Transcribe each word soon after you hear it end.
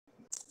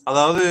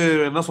அதாவது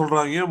என்ன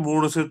சொல்றாங்க,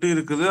 3 செட்டு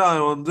இருக்குது,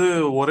 அவன் வந்து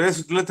ஒரே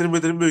செட்ல திரும்பி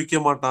திரும்பி விற்க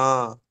மாட்டான்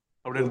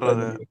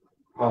அப்படின்றாங்க.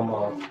 ஆமா.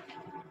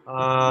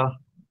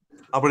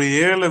 அப்படி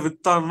ஏல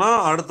வித்தான்னா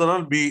அடுத்த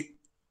நாள் பி.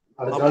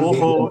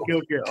 அப்போ ஓகே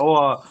ஓகே, ஓ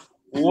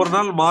ஒவ்வொரு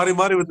நாள் மாறி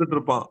மாறி வித்துட்டு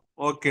இருப்பான்.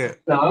 ஓகே,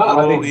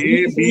 ஏ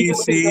பி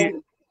சி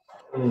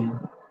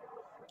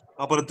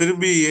அப்புறம்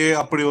திரும்பி ஏ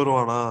அப்படி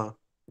வருவானா?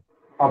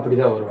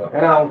 அப்படிதான் வருவான்.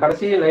 ஏன்னா அவன்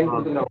கடைசி லைன்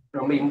கொடுத்துருக்கான்,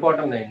 ரொம்ப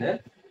important line.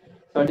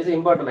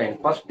 Important line.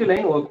 First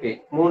line okay,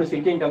 3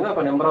 சிட்டிங்காங்க.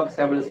 அப்ப நம்பர் ஆஃப்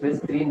ஸ்டேபிள் ஸ்பேஸ்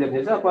 3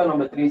 தெரிஞ்சிச்சு. அப்ப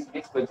நம்ம 3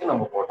 சிட்டிஸ் வச்சு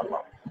நம்ம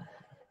போட்டுடலாம்.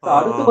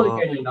 அடுத்து ஒரு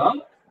கேள்வினா,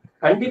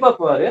 கண்டிப்பா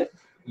பாரு,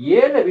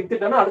 ஏல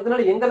வித்துட்டானா அடுத்த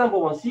நாள் எங்க தான்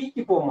போவான்?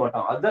 சிக்கு போக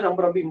மாட்டான். அதுதான்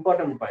நம்ம ரொம்ப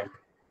இம்பார்ட்டன்ட் பாயிண்ட்.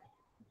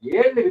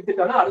 ஏல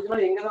வித்துட்டானா அடுத்த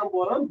நாள் எங்க தான்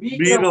போறான்?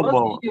 பிக்கு தான்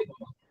போறான்,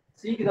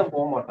 சிக்கு தான்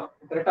போக மாட்டான்.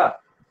 கரெக்டா?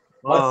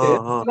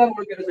 பட்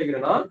உங்களுக்கு என்ன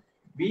செய்யறேன்னா,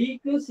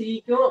 பிக்கும்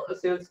சிக்கும்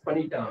சேல்ஸ்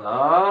பண்ணிட்டானா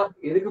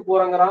எதுக்கு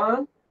போறாங்கறான்?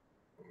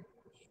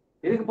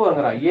 எதுக்கு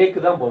போறாங்கறான்? ஏக்கு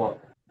தான் போவான்,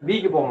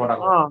 பிக்கு போக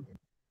மாட்டாங்க.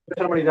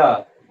 பிரச்சனை பண்ணிதா?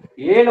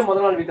 ஏல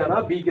முதல் நாள் வித்தானா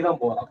பிக்கு தான்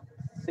போறான்.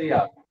 சரியா?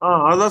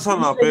 அதான்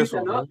சார் நான்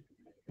பேசுறேன்.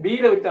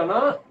 பில விட்டானா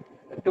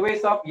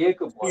டுவைஸ் ஆஃப்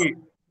ஏக்கு போறான்.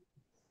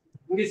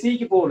 இங்க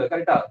சிக்கு போகல.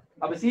 கரெக்டா?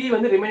 அப்ப சி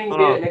வந்து ரிமைனிங்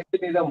டே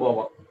நெக்ஸ்ட் டே தான்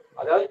போவான்.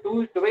 அதாவது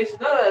 2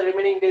 டுவைஸ்னா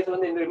ரிமைனிங் டேஸ்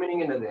வந்து இந்த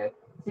ரிமைனிங் என்னது?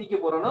 சிக்கு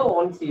போறானா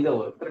 1 சி தான்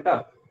வரும். கரெக்டா?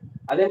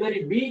 அதே மாதிரி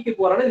பிக்கு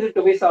போறானா இது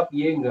டுவைஸ் ஆஃப்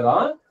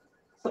ஏங்கறான்.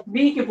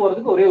 பிக்கு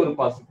போறதுக்கு ஒரே ஒரு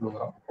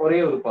பாசிபிள்ங்கறான். ஒரே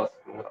ஒரு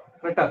பாசிபிள்ங்கறான்.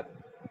 கரெக்டா?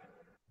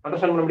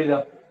 அண்டர்ஸ்டாண்ட் பண்ண முடியுதா?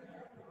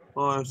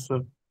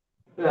 சார்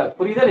இல்ல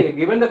புரியுதா? நீங்க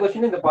given the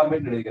question இந்த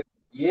ஃபார்மேட் எழுதிக்க.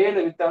 ஏல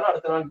வித்தானா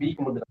அடுத்த நாள்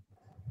பிக்கு மட்டும் தான்.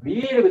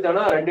 பில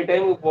வித்தானா 2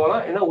 டைமுக்கு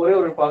போலாம். ஏன்னா ஒரே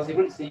ஒரு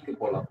பாசிபிள் சிக்கு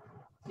போலாம்.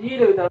 சில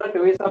வித்தானா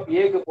டுவைஸ் ஆஃப்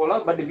ஏக்கு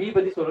போலாம். பட் பி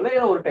பத்தி சொல்லல,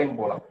 ஏன்னா ஒரு டைம்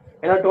போலாம்.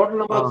 ஏன்னா டோட்டல்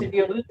நம்பர் ஆஃப் சிட்டி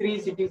வந்து 3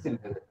 சிட்டிஸ்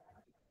இருக்குது.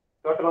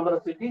 Total number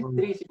of cities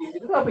 3 cities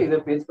இருக்குது. அப்ப இத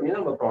பேஸ் பண்ணி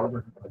நம்ம ப்ராப்ளம்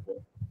பண்ண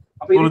போறோம்.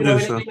 அப்ப இதுக்கு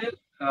நம்ம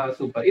என்ன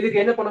சூப்பர்.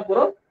 இதுக்கு என்ன பண்ண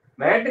போறோம்?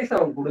 மேட்ரிக்ஸ்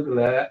அவன்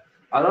கொடுக்கல,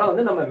 அதனால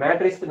வந்து நம்ம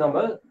மேட்ரிக்ஸ்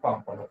நம்ம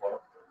ஃபார்ம் பண்ண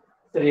போறோம்.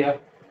 சரியா?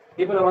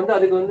 இப்போ நம்ம வந்து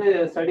அதுக்கு வந்து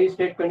ஸ்டடி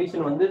ஸ்டேட்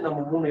கண்டிஷன் வந்து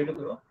நம்ம 3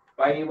 எடுக்கிறோம்.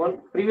 பை 1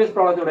 ப்ரீவியஸ்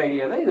ப்ராப்ளத்தோட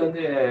ஐடியா தான் இது.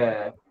 வந்து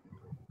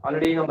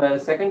ஆல்ரெடி நம்ம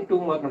செகண்ட் 2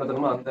 மார்க்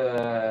நடத்தணுமா, அந்த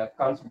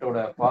கான்செப்டோட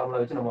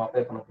ஃபார்முலா வச்சு நம்ம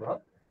அப்ளை பண்ண போறோம்.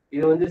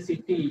 இது வந்து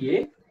city A,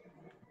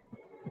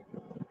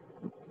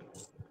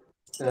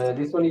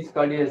 this one is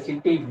called a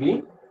city B,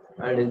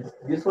 and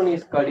this one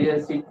is called a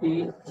city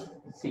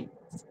C.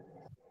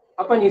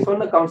 அப்ப நீ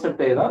சொன்ன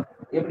கான்செப்ட் தான்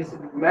எப்படி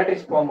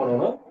மேட்ரிக்ஸ் ஃபார்ம்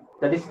பண்ணணும்.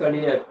 That is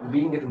called a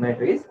being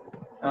matrix.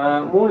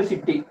 3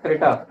 city.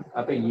 கரெக்டா?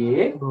 அப்ப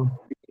A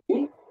B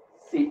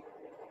C.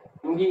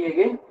 இங்க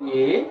again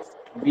A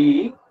B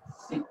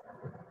C.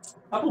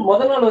 அப்ப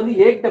முதல் நாள் வந்து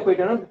A கிட்ட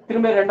போயிட்டானா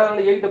திரும்ப ரெண்டாவது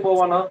நாள் A கிட்ட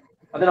போவானா?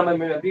 அது நம்ம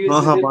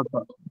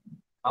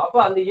அப்ப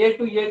அந்த A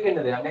டு A க்கு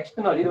என்னது?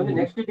 நெக்ஸ்ட் நாள். இது வந்து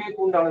நெக்ஸ்ட்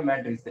டேக்கு உண்டான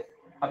மேட்ரிக்ஸ்.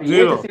 அப்ப A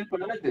க்கு செல்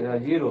பண்ணனா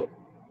 0.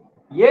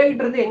 A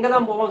கிட்ட இருந்து எங்க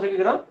தான் போவான்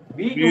சொல்லிக்கிறான்?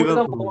 B க்கு மட்டும்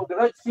தான்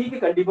போவாங்கறா, C க்கு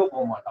கண்டிப்பா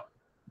போக மாட்டான்.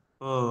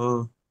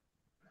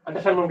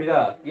 அண்டர்ஸ்டாண்ட் பண்ண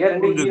முடியுதா? ஏன்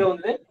 2 0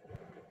 வந்து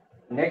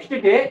நெக்ஸ்ட்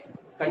டே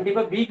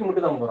கண்டிப்பா B க்கு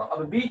மட்டும் தான் போறான்.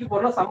 அப்ப B க்கு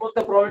போறனா சம் ஆஃப்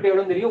தி ப்ராபபிலிட்டி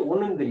எவ்வளவு தெரியும்?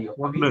 1 ன்னு தெரியும்.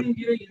 அப்ப இது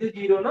 0 இது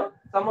 0னா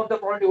சம் ஆஃப் தி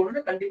ப்ராபபிலிட்டி 1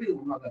 னா கண்டிப்பா இது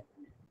 1 ஆ இருக்கும்.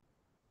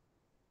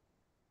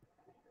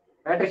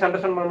 மேட்ரிக்ஸ்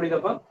அண்டர்ஸ்டாண்ட் பண்ண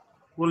முடியுதாப்பா?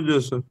 புரியுது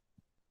சார்.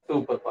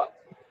 சூப்பர் பா.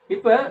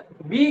 இப்ப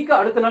B க்கு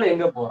அடுத்த நாள்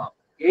எங்க போறான்?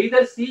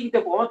 எய்தர் C கிட்ட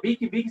போவான். B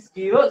க்கு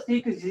 0, C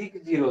க்கு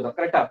 0 தான்.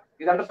 கரெக்ட்டா?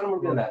 இது அண்டர்ஸ்டாண்ட்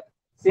பண்ணிட்டீங்களா?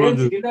 சேம்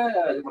சிட்டில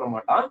இது பண்ண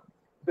மாட்டான்.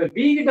 இப்ப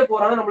B கிட்ட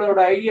போறானா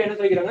நம்மளோட ஐடியா என்ன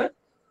சொல்லிக்கிறாங்க?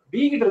 B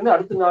கிட்ட இருந்து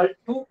அடுத்த நாள்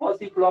 2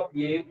 possible of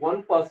A, 1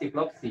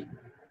 possible of C.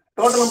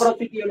 Total number of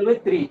city எவ்வளவு?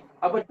 3.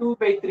 அப்ப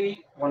 2/3,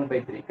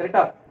 1/3.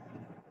 கரெக்ட்டா?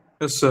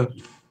 Yes sir.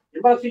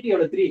 Number of city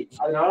எவ்வளவு? 3.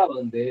 அதனால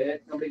வந்து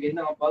நமக்கு என்ன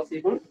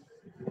possible?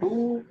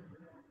 2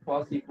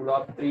 possible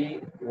of 3,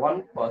 1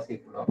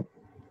 possible of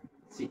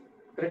C.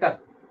 கரெக்ட்டா?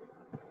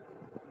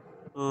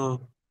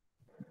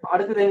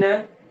 அடுத்து என்ன?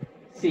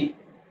 C.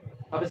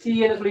 அப்ப C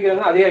என்ன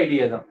சொல்லிக்கிறாங்க? அதே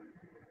ஐடியா தான்.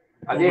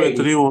 அதே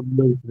 3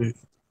 1/3.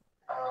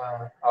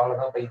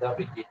 அவ்வளவுதான். பை தான்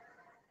பை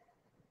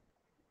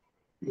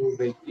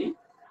 2/3,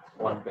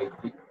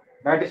 1/3.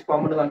 மேட்ரிக்ஸ்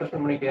ஃபார்ம் பண்ணது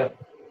அண்டர்ஸ்டாண்ட் பண்ணிட்டியா?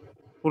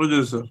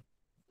 புரியுது சார்.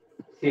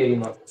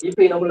 சரிமா.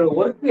 இப்போ நம்மளோட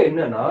வர்க்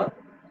என்னன்னா,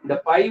 இந்த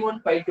பை 1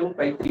 பை 2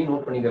 பை 3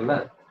 நோட் பண்ணிக்கறல,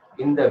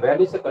 இந்த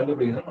வேல்யூஸை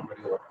கண்டுபிடிக்கிறது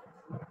நம்மளுடைய வர்க்.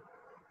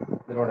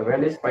 இதனோட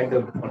வேல்யூஸ் ஃபைண்ட்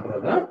அவுட்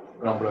பண்றது தான்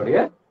நம்மளுடைய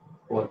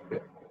வர்க்.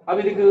 அப்ப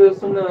இதுக்கு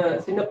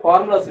சின்ன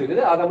ஃபார்முலாஸ்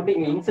இருக்குது, அதை மட்டும்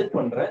இங்க இன்சர்ட்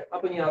பண்றேன்.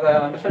 அப்ப நீ அதை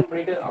அண்டர்ஸ்டாண்ட்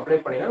பண்ணிட்டு அப்ளை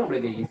பண்ணினா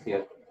நம்மளுக்கு ஈஸியா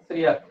இருக்கும்.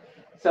 சரியா?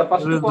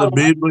 ஃபர்ஸ்ட்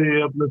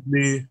ஃபார்முலா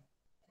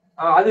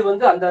அது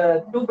வந்து அந்த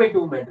 2/2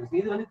 மேட்ரிக்ஸ்.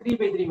 இது வந்து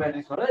 3/3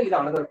 மேட்ரிக்ஸ் வர. இது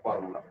another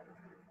ஃபார்முலா.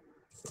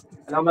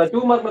 நம்ம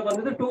 2 மார்க்ல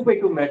வந்து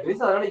 2/2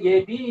 மேட்ரிக்ஸ், அதனால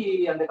AB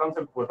அந்த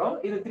கான்செப்ட் போட்டோம்.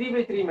 இது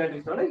 3/3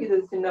 மேட்ரிக்ஸ்னால இது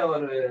சின்ன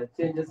ஒரு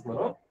சேஞ்சஸ்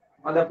வரும்.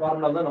 அந்த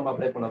ஃபார்முலா தான் நம்ம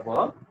அப்ளை பண்ண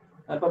போறோம்.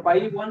 அப்ப by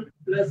 1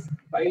 plus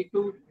by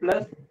 2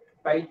 plus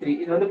by 3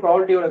 இது வந்து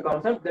ப்ராபபிலிட்டியோட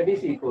concept. That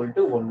is equal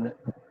to 1.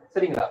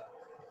 சரிங்களா?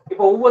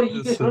 இப்போ ஒவ்வொரு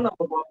ஈக்குவேஷனும்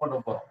நம்ம ஃபார்ம் பண்ண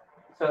போறோம்.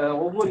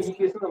 ஒவ்வொரு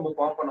ஈக்குவேஷனும் நம்ம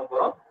ஃபார்ம் பண்ண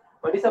போறோம்.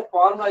 What is the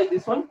formula?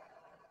 This one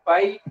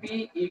by p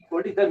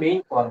equal to the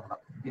main formula.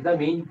 இதுதான்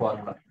மெயின்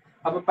ஃபார்முலா.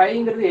 அப்ப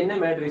பைங்கிறது என்ன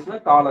மேட்ரிக்ஸ்னா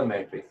காலம்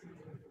மேட்ரிக்ஸ்.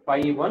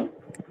 பை 1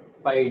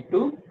 பை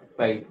 2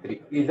 பை 3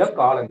 இதுதான்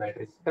காலம்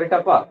மேட்ரிக்ஸ்.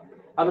 கரெக்டாப்பா?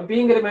 அப்ப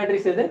பிங்கிற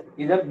மேட்ரிக்ஸ் எது?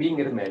 இதுதான்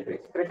பிங்கிற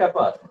மேட்ரிக்ஸ்.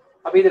 கரெக்டாப்பா?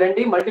 அப்ப இது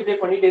ரெண்டையும் மல்டிப்ளை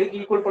பண்ணிட்டு எதுக்கு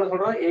ஈக்குவல் பண்ண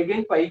சொல்றோம்?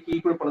 எகைன் பைக்கு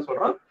ஈக்குவல் பண்ண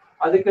சொல்றோம்.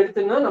 அதுக்கு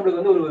அடுத்துன்னா நம்மளுக்கு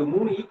வந்து ஒரு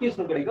 3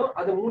 ஈக்குவேஷன் கிடைக்கும்.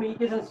 அந்த 3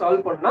 ஈக்குவேஷன்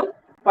சால்வ் பண்ணா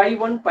பை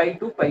 1 பை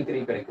 2 பை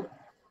 3 கிடைக்கும்.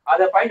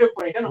 அதை ஃபைண்ட் அவுட்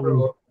பண்ணிட்டா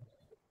நம்மளுக்கு வரும்.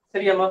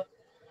 சரியாமா?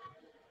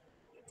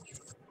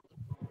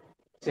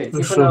 சரி,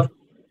 இப்ப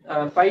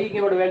நான்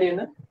பைக்கோட வேல்யூ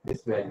என்ன?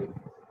 This value.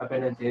 அப்ப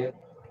என்னாச்சு?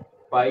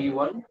 By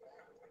 1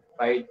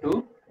 by 2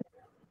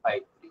 by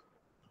 3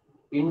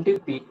 into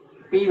B.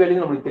 B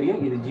value நம்மளுக்கு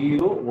தெரியும். இது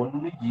 0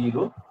 1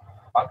 0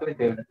 பார்க்கவே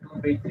தேவையில்லை.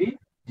 2 by 3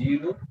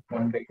 0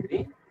 1 by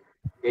 3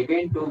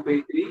 again 2 by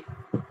 3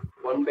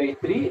 1 by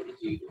 3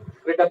 0.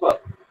 கரெக்டாப்பா?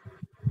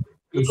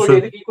 Equal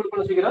எதுக்கு ஈக்குவல்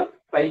பண்ண சொல்லிக்கிறோம்?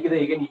 பைக்கு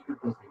தான் again ஈக்குவல்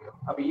பண்ண சொல்லிக்கிறோம்.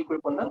 அப்ப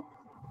ஈக்குவல் பண்ணா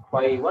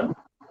பை 1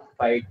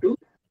 பை 2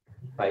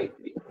 பை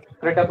 3.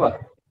 கரெக்டாப்பா?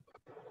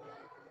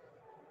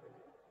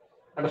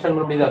 அண்டர்ஸ்டாண்ட்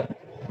பண்ண முடியுதா?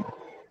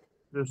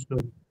 Yes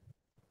sir.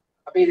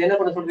 அப்ப இது என்ன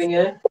பண்ண சொல்றீங்க?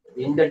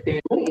 இந்த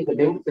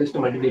டேம் டெஸ்ட்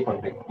மல்டிப்ளை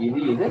பண்றீங்க.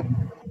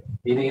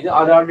 இது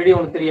அது ஆல்ரெடி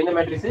உங்களுக்கு தெரியும். என்ன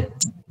மேட்ரிக்ஸ்?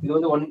 இது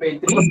வந்து 1 by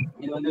 3,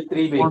 இது வந்து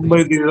 3 by 1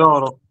 by 3 தான்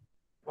வரும்.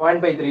 1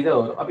 by 3 தான்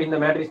வரும். அப்ப இந்த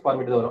மேட்ரிக்ஸ்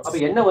ஃபார்மேட் தான் வரும். அப்ப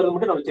என்ன வருது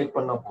மட்டும் நம்ம செக்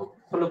பண்ணா போதும்.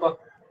 சொல்லுப்பா.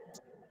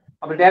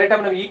 அப்ப டைரக்டா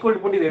நம்ம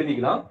ஈக்குவல் போட்டு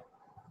எழுதிக்கலாம்.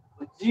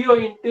 0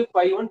 into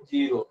pi 1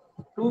 0,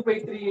 2 by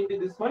 3 into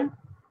this one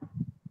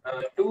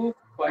 2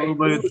 by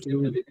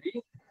 2 3.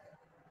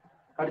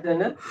 அடுத்து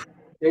என்ன?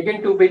 again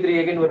 2 by 3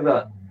 again வருதா?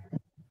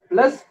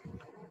 plus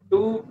 2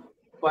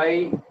 by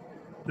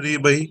 3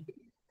 by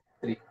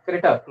 3.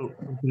 கரெக்ட்டா?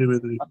 3 by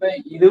 3. அப்ப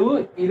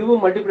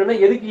இதுவும் மல்டிப்ளை பண்ணா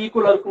எதுக்கு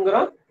ஈக்குவலா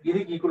இருக்குங்கறா?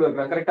 இதுக்கு ஈக்குவலா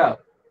இருக்கா? கரெக்ட்டா?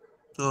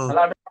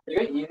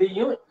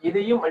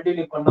 இதையும்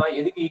மல்டிப்ளை பண்ணா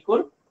எதுக்கு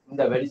ஈக்குவல்?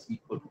 இந்த வேல்யூஸ்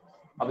ஈக்குவல்.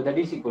 அப்ப that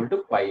is equal to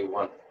pi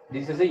 1.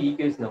 This is the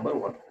equation number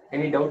 1.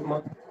 Any doubt ma?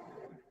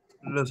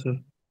 இல்ல சார்.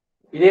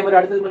 இதே மாதிரி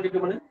அடுத்து மல்டிப்ளை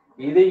பண்ணு.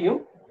 இதையும்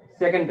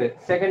செகண்ட்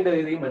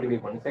இதையும் மல்டிப்ளை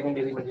பண்ணு. செகண்ட்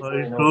இதையும் மல்டிப்ளை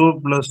பண்ணு. 2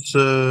 plus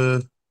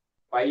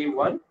pi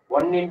 1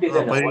 1 into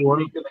the pi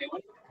 1 into pi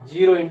 1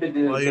 0 into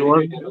the pi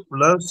 1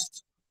 plus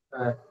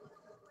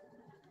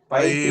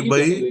pi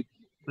by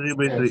 3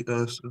 by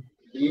 3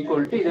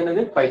 equal to இது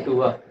என்னது? pi 2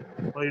 ah?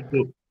 pi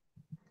 2.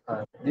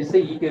 This is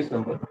the equation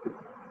number.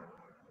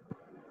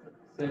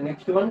 So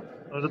next one.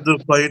 அடுத்து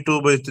pi 2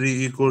 by 3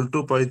 equal to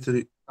pi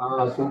 3.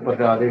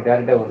 Super. அது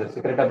டைரக்டா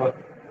வந்துருச்சு. கரெக்டாப்பா?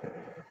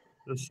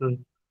 Yes sir.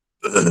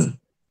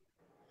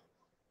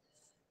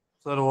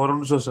 Sir ஒரு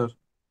நிமிஷம் sir.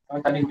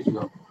 தண்ணி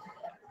குடிச்சுக்கோ.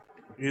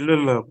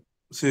 இல்ல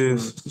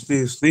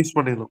ஸ்னீஸ்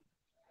பண்ணிடலாம்.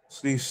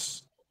 ஸ்னீஸ்.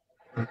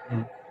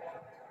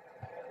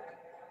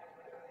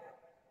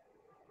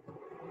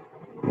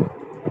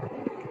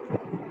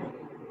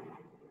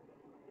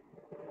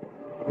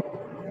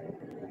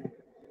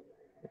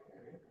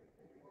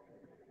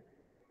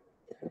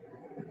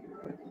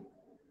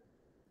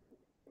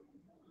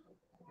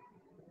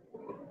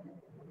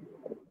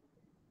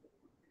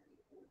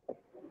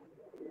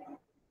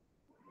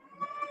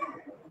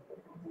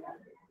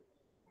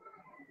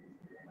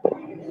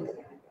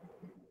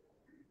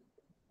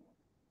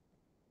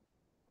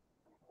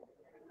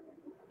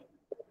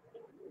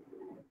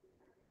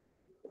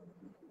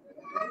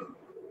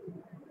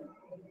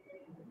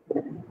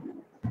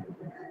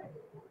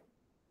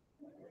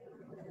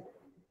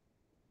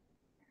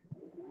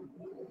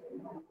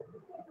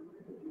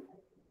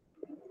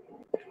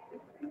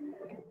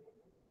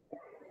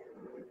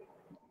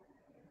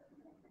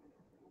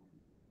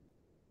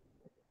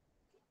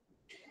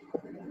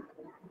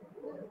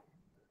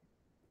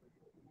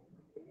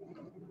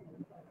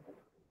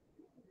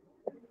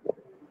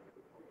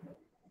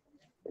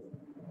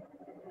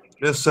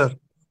 Yes sir.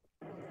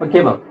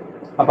 ஓகேமா?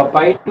 அப்ப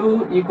pi 2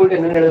 equal to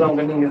என்ன எழுதலாம்?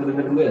 நீங்க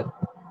இதுல இருந்து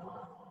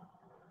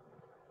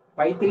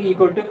pi 3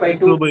 equal to pi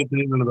 2 by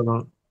 3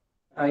 எழுதலாம்.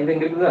 இது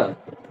இங்க இருக்குதா?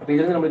 அப்ப இது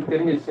வந்து நமக்கு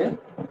தெரிஞ்சிருச்சு.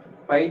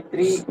 pi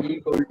 3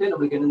 equal to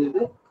நமக்கு என்ன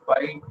இருக்கு?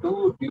 pi 2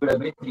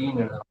 divided by 3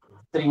 ன்னு எழுதலாம்.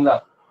 சரிங்களா?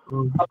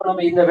 அப்ப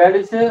நம்ம இந்த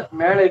வேல்யூஸ்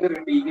மேல இருக்கிற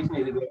ரெண்டு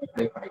ஈக்குவேஷன் இதுக்கு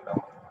அப்ளை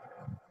பண்ணிக்கலாம்.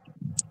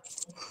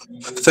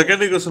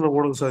 செகண்ட் ஈக்குவேஷன்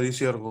போடுங்க சார்,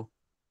 ஈஸியா இருக்கும்.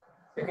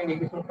 செகண்ட்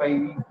ஈக்குவேஷன் pi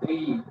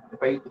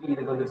 3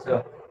 இதுக்கு வந்துருச்சா?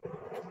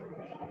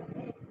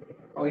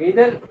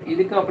 இதர்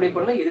இதுக்கு அப்ளை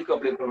பண்ணலாம், இதுக்கு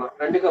அப்ளை பண்ணலாம்.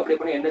 ரெண்டுக்கு அப்ளை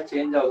பண்ணா என்ன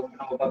சேஞ்ச் ஆகும்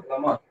நம்ம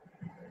பார்க்கலாமா?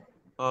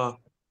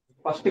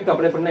 ஃபர்ஸ்ட்க்கு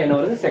அப்ளை பண்ணா என்ன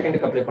வருது,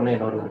 செகண்ட்க்கு அப்ளை பண்ணா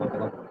என்ன வருது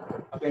பார்க்கலாம்.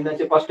 அப்ப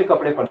என்னாச்சு? ஃபர்ஸ்ட்க்கு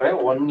அப்ளை பண்றேன்.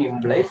 1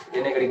 இம்ப்ளைஸ்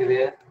என்ன கிடைக்குது?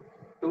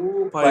 2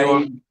 pi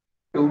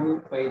 2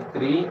 pi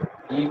 3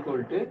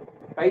 equal to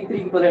pi 3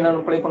 க்கு பதிலா என்ன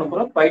அப்ளை பண்ண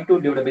போறோம்? pi 2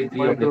 divided by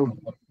 3 அப்ளை பண்ண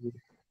போறோம்.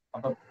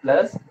 அப்ப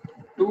plus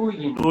 2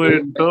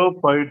 into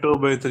pi 2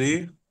 by 3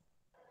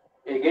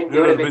 again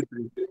divided by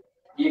 3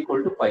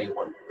 equal to pi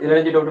 1. இதுல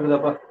என்ன டவுட்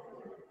இருக்குதாப்பா?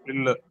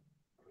 இல்ல.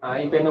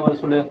 இப்போ என்ன வர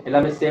சொல்லு?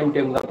 எல்லாமே சேம்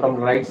டேர்ம் தான் from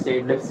right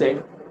side left side.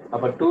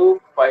 அப்ப 2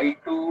 pi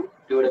 2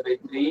 divided by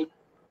 3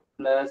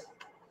 plus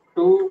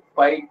 2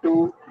 pi 2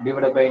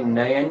 divided by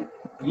 9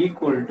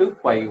 equal to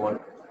pi 1.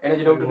 என்ன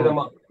டவுட்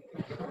இருக்குதாமா?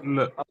 இல்ல.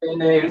 அப்ப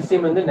என்ன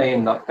எல்சிஎம் வந்து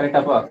 9 தான்.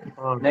 கரெக்ட்டாப்பா?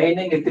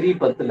 9 இங்க 3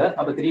 10ல.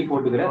 அப்ப 3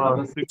 போட்டுக்கறேன். அப்ப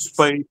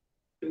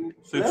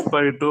 6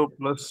 pi 2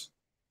 plus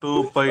 2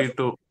 pi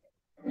 2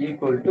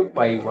 equal to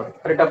pi 1.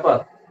 கரெக்ட்டாப்பா?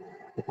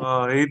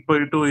 8 by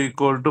 2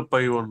 equal to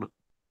pi 1.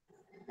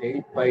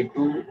 8 by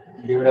 2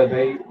 divided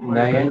by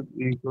 9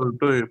 equal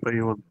to pi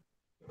 1.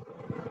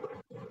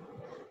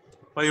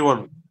 pi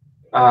 1.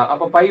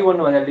 அப்ப pi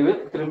 1 வேல்யூ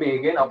திரும்பி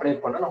again அப்ளை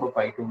பண்ணா நம்ம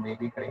pi 2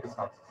 மேபி கிடைக்கும்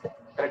சான்சஸ்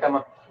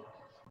கரெக்டாமா?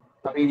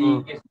 அப்ப இது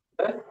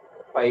ஈக்குவேஷன்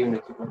 5 னு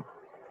வெச்சுக்கோங்க.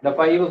 இந்த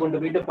 5 கொண்டு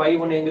போயிட்டு pi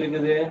 1 எங்க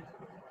இருக்குது?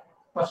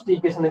 ஃபர்ஸ்ட்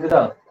ஈக்குவேஷன்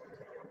இருக்குதா?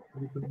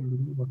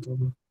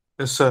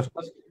 Yes sir.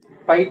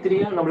 pi 3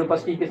 நம்மளுக்கு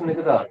ஃபர்ஸ்ட் ஈக்குவேஷன்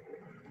இருக்குதா?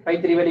 pi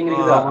 3 வேல்யூ இங்க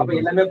இருக்குதா? அப்ப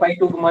எல்லாமே pi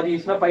 2 க்கு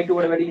மாத்திடுச்சுனா pi 2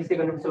 ஓட வேல்யூ ஈஸியா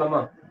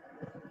கண்டுபிடிச்சலாமா?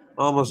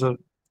 ஆமா சார்.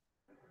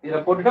 இத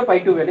போட்டுட்டா pi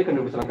 2 வேல்யூ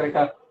கண்டுபிடிச்சலாம்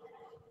கரெக்ட்டா?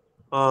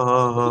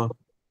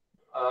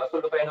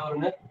 சொல்லுப்பா என்ன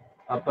வருங்க?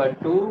 அப்ப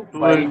 2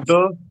 pi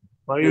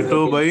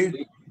 2 by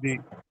 3.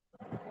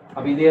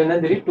 அப்ப இது என்ன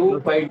தெரியும்? 2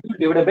 pi 2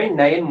 divided by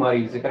 9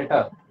 மாறிடுச்சு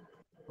கரெக்ட்டா?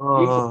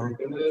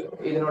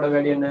 இதனோட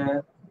வேல்யூ என்ன?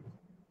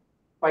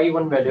 pi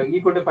 1 value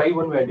equal to pi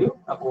 1 value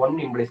அப்ப 1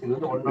 இம்ப்ளைஸ் இது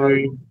வந்து 1 ஆல்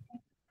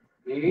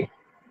 8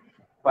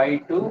 pi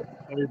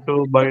 2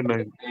 by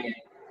 9.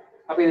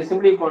 அப்ப இது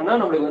சிம்பிளை பண்ணா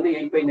நமக்கு வந்து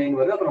 8 by 9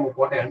 வருது. அப்ப நம்ம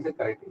போட்ட ஆன்சர்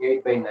கரெக்ட்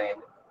 8 by 9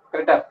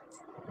 கரெக்ட்டா?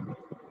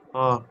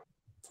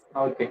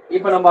 ஓகே.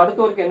 இப்போ நம்ம அடுத்த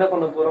ஒர்க் என்ன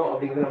பண்ண போறோம்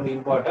அப்படிங்கிறது நம்ம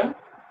இம்பார்ட்டன்ட்.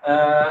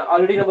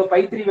 ஆல்ரெடி நம்ம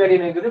pi 3 வேல்யூ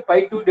இருக்குது pi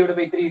 2 divided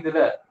by 3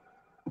 இதுல.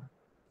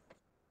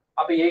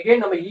 அப்ப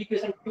எகைன் நம்ம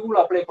ஈக்குவேஷன் 2 ல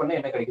அப்ளை பண்ணா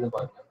என்ன கிடைக்குது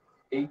பாருங்க.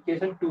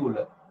 ஈக்குவேஷன் 2 ல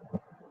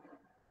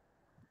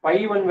pi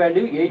 1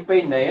 value 8 by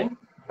 9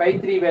 pi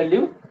 3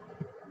 value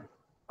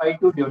pi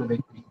 2 divided by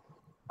 3.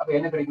 அப்ப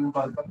என்ன கிடைக்குது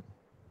பாருங்க.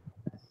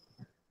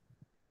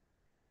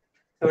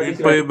 8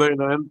 pi by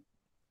 9.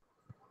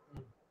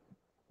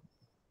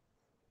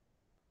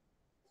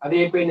 அது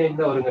 8 by 9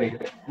 தான் வருங்க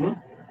நினைக்கிறேன்.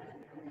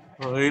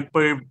 8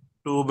 by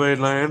 2 by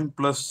 9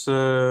 plus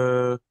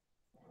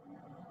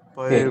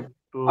 5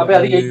 அப்ப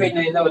அது 8 by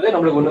 9 தான் வருது.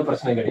 நம்மளுக்கு ஒன்றும்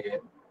பிரச்சனை கிடையாது.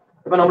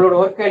 இப்ப நம்மளோட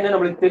ஒர்க் என்ன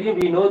நம்மளுக்கு தெரியும்.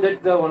 we know that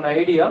the one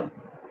idea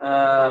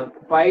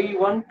pi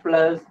 1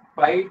 plus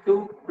pi 2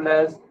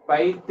 plus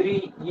pi 3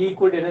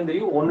 equal என்ன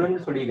தெரியும் 1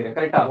 ன்னு சொல்லிக்கிறேன்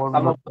கரெக்ட்டா?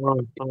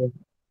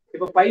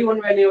 இப்ப pi 1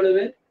 வேல்யூ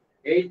எவ்வளவு?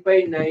 8 by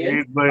 9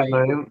 8 by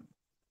 9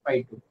 pi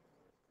 2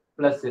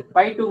 plus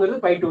pi 2ங்கிறது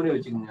pi 2 னு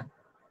வெச்சுக்கங்க.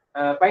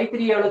 pi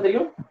 3 எவ்வளவு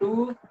தெரியும்? 2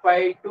 pi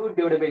 2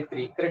 divided by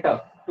 3 கரெக்ட்டா?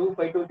 2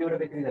 pi 2 divided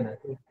by 3 தானே?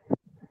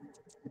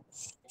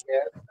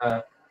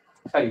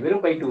 சாரி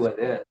வெறும் pi 2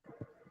 அது.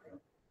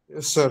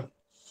 Yes sir.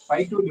 pi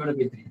 2 divided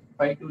by 3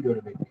 pi 2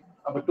 divided by 3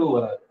 அப்ப 2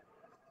 வராது.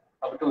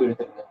 அப்ப 2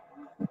 எடுத்துருங்க.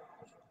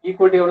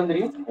 ஈக்குவல் டு எவ்வளவு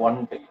தெரியும்? 1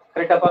 தெரியும்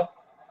கரெக்ட்டாப்பா?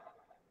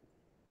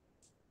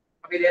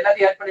 அப்ப இது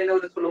எல்லாத்தையும் ஆட் பண்ணி என்ன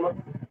வருது சொல்லுமா?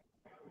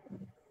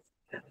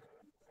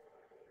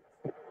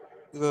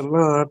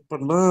 இதெல்லாம் ஆட்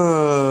பண்ணா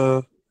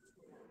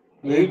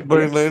 8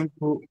 by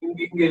 9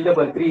 இங்க இல்ல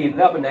பா 3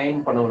 இல்ல அப்ப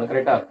 9 பண்ணனும்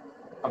கரெக்ட்டா?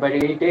 அப்ப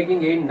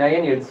டேக்கிங் 8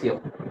 9 LCM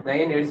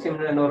 9 LCM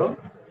என்ன வரும்?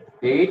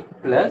 8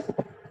 plus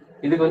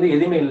இதுக்கு வந்து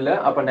எதுவுமே இல்ல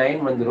அப்ப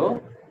 9 வந்துரும்.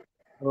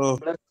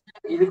 பிளஸ்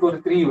இதுக்கு ஒரு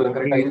 3 வரும்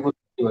கரெக்ட்டா? இதுக்கு ஒரு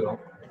 3 வரும்.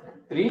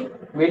 3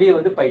 வெளிய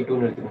வந்து pi 2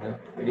 ன்னு எடுத்துக்கங்க.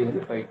 வெளிய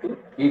வந்து pi 2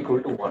 equal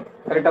to 1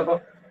 கரெக்ட்டாப்பா?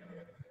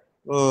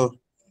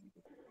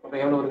 அப்ப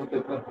எவ்வளவு வருது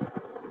paper?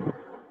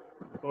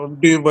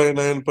 20 by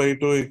 9 pi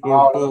 2 equal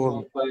to 1.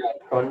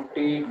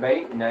 20 by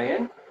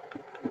 9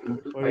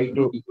 into pi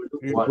 2 equal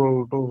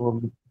to 1.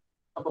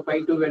 அப்ப pi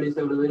 2 வேல்யூ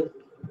எவ்வளவு?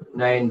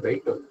 9 by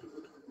 20.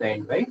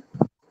 9 by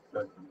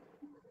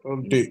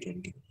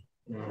 20.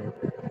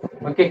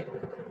 ஓகே.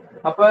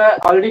 அப்ப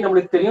ஆல்ரெடி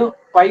நமக்கு தெரியும்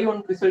pi 1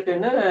 ரிசல்ட்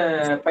என்ன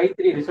pi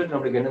 3 ரிசல்ட்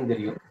நமக்கு என்னன்னு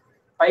தெரியும்.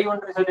 pi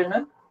 1 ரிசல்ட் என்ன?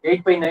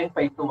 8 by 9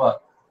 pi 2 வா?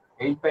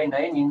 8 by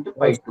 9 into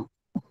pi 2.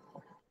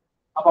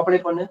 அப்ப அப்ளை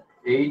பண்ணு.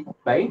 8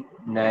 by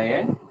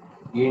 9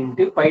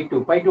 into pi 2.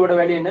 pi 2 ஓட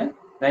வேல்யூ என்ன?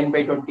 9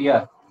 by 20 ஆ?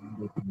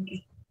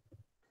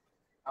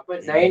 அப்ப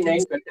 9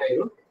 9 கட்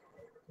ஆயிரும்.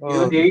 இது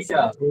வந்து 8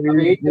 ஆ? அப்ப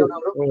 8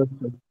 எவ்வளவு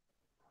வரும்?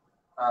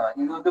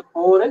 இது வந்து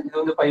 4 இது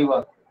வந்து 5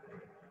 ஆ?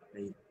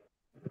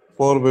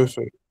 4 by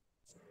 5.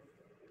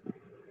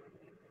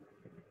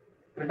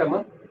 கரெக்டாமா?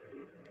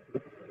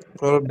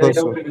 கரெக்ட் தான்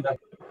சார்.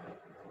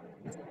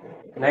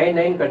 9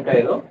 9 கட்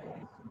ஆயிரும்.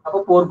 அப்ப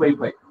 4 by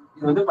 5.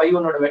 இது வந்து pi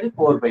 1 ஓட வேல்யூ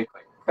 4 by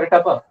 5.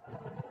 கரெக்டாப்பா?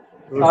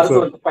 அடுத்து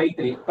வந்து pi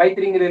 3. pi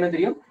 3ங்கிறது என்ன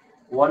தெரியும்?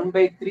 1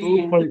 by 3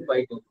 into pi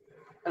 2.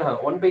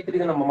 1 by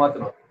 3 தான் நம்ம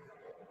மாத்தணும்.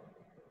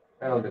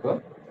 வந்துக்கோ.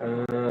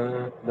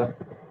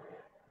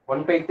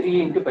 1 by 3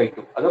 into pi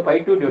 2. அதாவது pi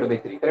 2 divided by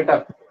 3. கரெக்டா?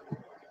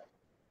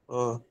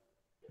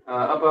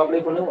 அப்ப அப்ளை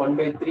பண்ணு 1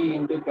 by 3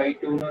 into pi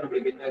 2 னா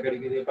நமக்கு என்ன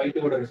கிடைக்குது? pi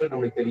 2 ஓட ரிசல்ட்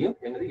நமக்கு தெரியும்.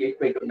 என்னது 8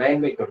 by 2 9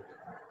 by 20.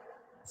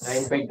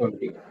 9 by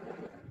 20.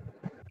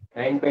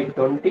 9 by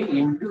 20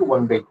 into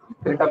 1 by 3.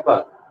 கரெக்டாப்பா?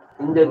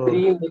 இந்த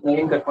 3 இந்த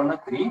 9 கட் பண்ணா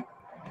 3.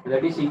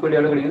 that is equal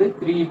எவ்வளவு கிடைக்குது?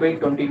 3 by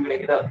 20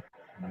 கிடைக்குதா?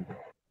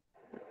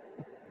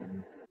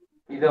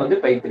 இது வந்து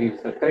pi 3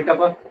 ரிசல்ட்.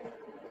 கரெக்டாப்பா?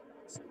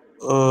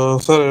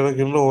 சார்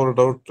எனக்கு இன்னும் ஒரு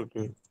டவுட்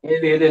இருக்கு.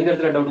 எந்த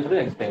இடத்துல டவுட்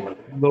சொல்லு எக்ஸ்பிளைன்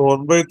பண்றேன். இந்த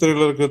 1/3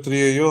 ல இருக்க 3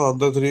 ஐயும்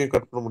அந்த 3 ஐயும்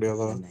கட் பண்ண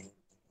முடியாதா?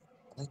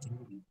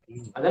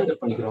 அதான்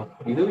கட் பண்ணிக்கிறோம்.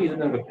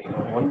 இதுதான் கட்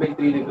பண்ணிக்கிறோம்.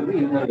 1/3 இருக்குது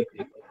இதுதான் கட்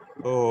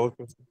பண்ணிக்கிறோம்.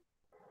 Okay sir.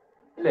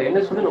 இல்ல என்ன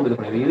சொல்லு நம்ம இது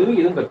பண்ணிக்கிறோம்.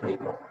 இதுவும் கட்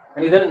பண்ணிக்கிறோம்.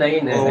 இதான 9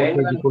 9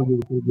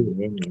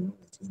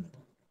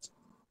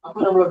 அப்ப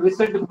நம்மளோட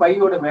ரிசல்ட்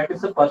பையோட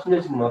மேட்ரிக்ஸ்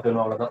பர்சன்டேஜ்க்கு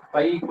மாத்தணும், அவ்வளவுதான்.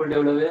 பை ஈக்குவல்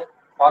எவ்வளவு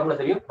ஃபார்முலா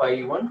தெரியும், பை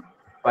 1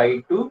 பை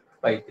 2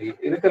 பை 3.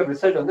 இருக்கிற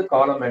ரிசல்ட் வந்து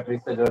காலம்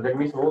matrix, that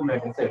means row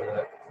matrix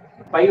எழுதுறேன்.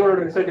 By 1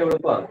 result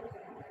எவ்வளவுப்பா?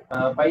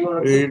 பை 1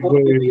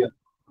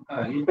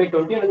 8 பை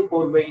 20 அல்லது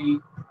 4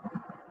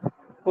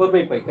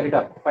 பை 5.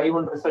 கரெக்டா? By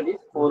 1 result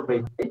is 4 by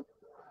 5.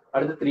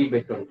 அடுத்து 3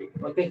 பை 20.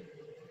 ஓகே,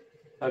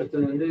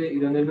 அடுத்தது வந்து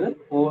இது வந்து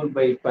 4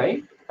 பை 5.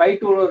 பை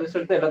 2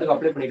 ரிசல்ட் எல்லாத்துக்கும்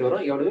அப்ளை பண்ணிட்டு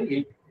வரோம்.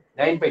 எவ்வளவு?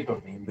 9 by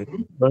 20.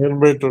 9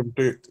 by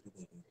 20.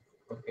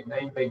 Okay,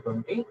 9 by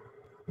 20.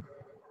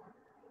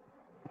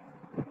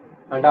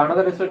 And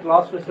another result,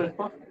 last result,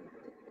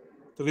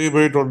 3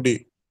 by 20.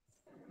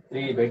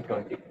 3 by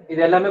 20.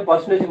 இது எல்லாமே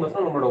பர்சன்டேஜ்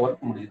மட்டும் நம்மளோட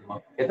ஒர்க் முடியுதுமா.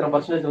 எத்தனை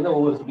பர்சன்டேஜ் வந்து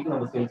ஒவ்வொரு சிட்டிக்கு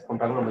நம்ம சேல்ஸ்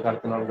பண்றாங்க நமக்கு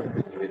அடுத்த நாள்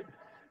தெரியுது.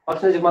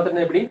 பர்சன்டேஜ்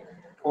மாத்திரம் எப்படி?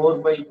 4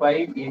 by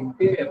 5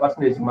 into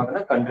பர்சன்டேஜ்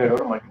மாத்திரம்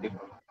 100 மல்டிப்ளை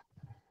பண்ணுவோம்.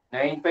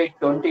 9 by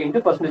 20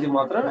 into பர்சன்டேஜ்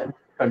மாத்திரம்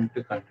 10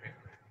 to 100.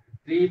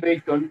 3 by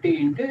 20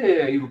 into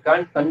you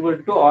can't convert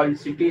to all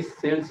cities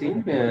sales in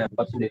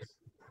percentage.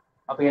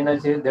 அப்ப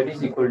என்னாச்சு? that is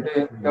equal to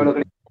எவ்வளவு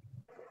கிடைக்கும்?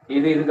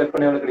 இது கட்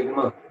பண்ண எவ்வளவு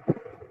கிடைக்குமா?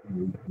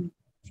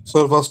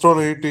 Sir, first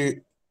one 80.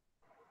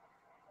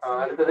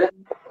 அடுத்தது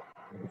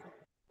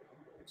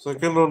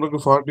செகண்ட் ரவுண்டுக்கு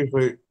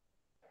 45.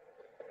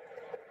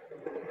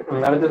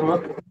 அடுத்ததுமா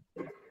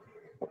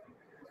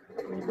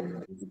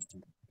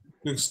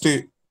 60.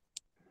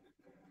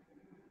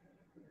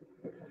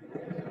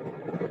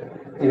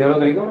 இது எவ்வளவு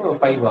கிடைக்கும்?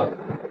 5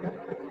 ஆகும்.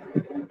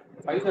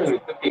 5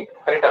 50.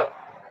 கரெக்டா?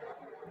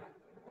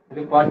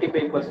 இது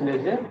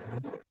 45%,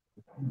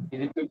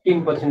 இது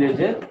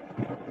 15%.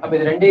 அப்ப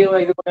இது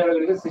ரெண்டையும் இது பண்ண எவ்வளவு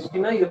கிடைக்கும்?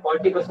 60 இது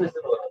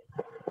 40% வரும்.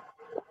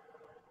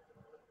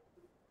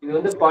 இது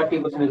வந்து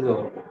 40%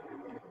 வரும்.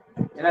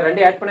 ஏன்னா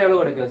ரெண்டு ஆட் பண்ண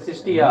எவ்வளவு கிடைக்கும்?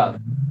 60யா?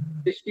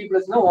 60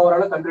 பிளஸ்னா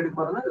ஓவராலா 100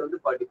 போறதுனா இது வந்து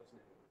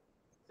 40%.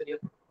 சரியா?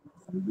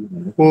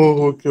 ஓ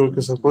ஓகே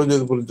ஓகே சார்,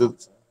 புரிஞ்சது.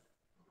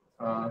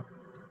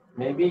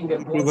 மேபி இங்க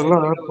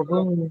இதெல்லாம் ஆட் பண்ணா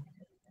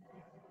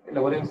இல்ல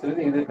ஒரே நிமிஷம்,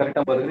 இது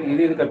கரெக்டா பாருங்க.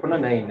 இது கட் பண்ணா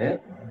 9.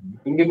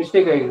 இங்க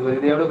மிஸ்டேக் ஆயிடுது.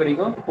 இது எவ்வளவு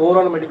கிடைக்கும்?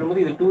 ஓவரால் மல்டிப்ளை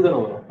பண்ணும்போது இது 2 தான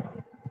வரும்.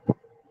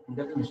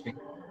 இந்த மிஸ்டேக்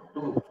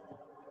 2.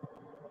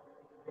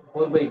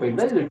 4 by 5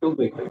 தான், இது 2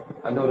 by 5.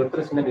 அந்த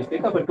ஒரு சின்ன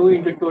மிஸ்டேக். அப்ப 2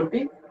 into 20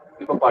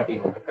 இப்ப 40.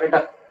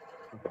 கரெக்டா?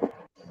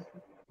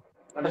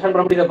 அண்டர்ஸ்டாண்ட்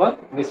பண்ண முடியுதாப்பா?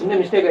 இங்க சின்ன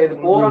மிஸ்டேக்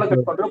ஆயிடுது. 4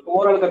 கட் பண்றோம்.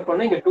 4 கட்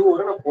பண்ணா இங்க 2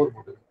 வரும், நான் 4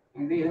 போட்டு.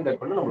 இது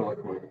கட் பண்ணா நம்மளுக்கு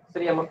வர்க் பண்ணுது.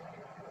 சரியாமா?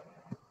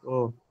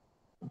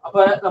 அப்ப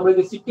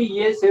நம்மளுக்கு சிட்டி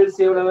ஏ சேல்ஸ்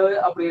எவ்வளவு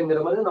அப்படிங்கிற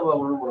மாதிரி நம்ம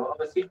ஒண்ணு போடுவோம்.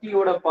 அப்ப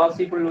சிட்டியோட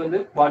பாசிபிள் வந்து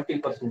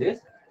 40%.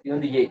 இது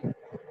வந்து ஏ.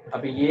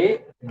 அப்ப ஏ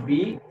B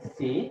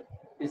C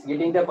is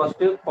getting the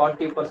first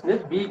 40%.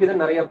 பிக்கு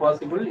தான் நிறைய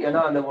பாசிபிள், ஏன்னா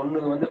அந்த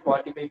ஒண்ணு வந்து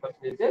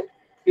 45%,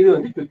 இது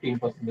வந்து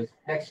 15%.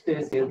 நெக்ஸ்ட்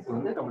சேல்ஸ்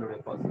வந்து நம்மளுடைய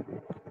பாசிபிள்.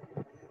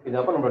 இது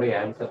அப்ப நம்மளுடைய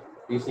answer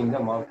using the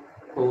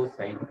மார்க்கோவ்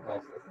sign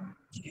process.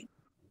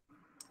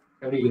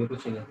 எப்படி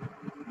இருக்கு?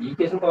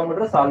 ஈக்குவேஷன் ஃபார்ம்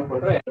பண்ற, சால்வ்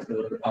பண்ற, ஆன்சர்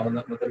வருது. அவன்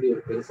தான் மத்தபடி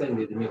ஒரு பெருசா இந்த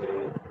எதுவுமே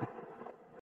கிடையாது.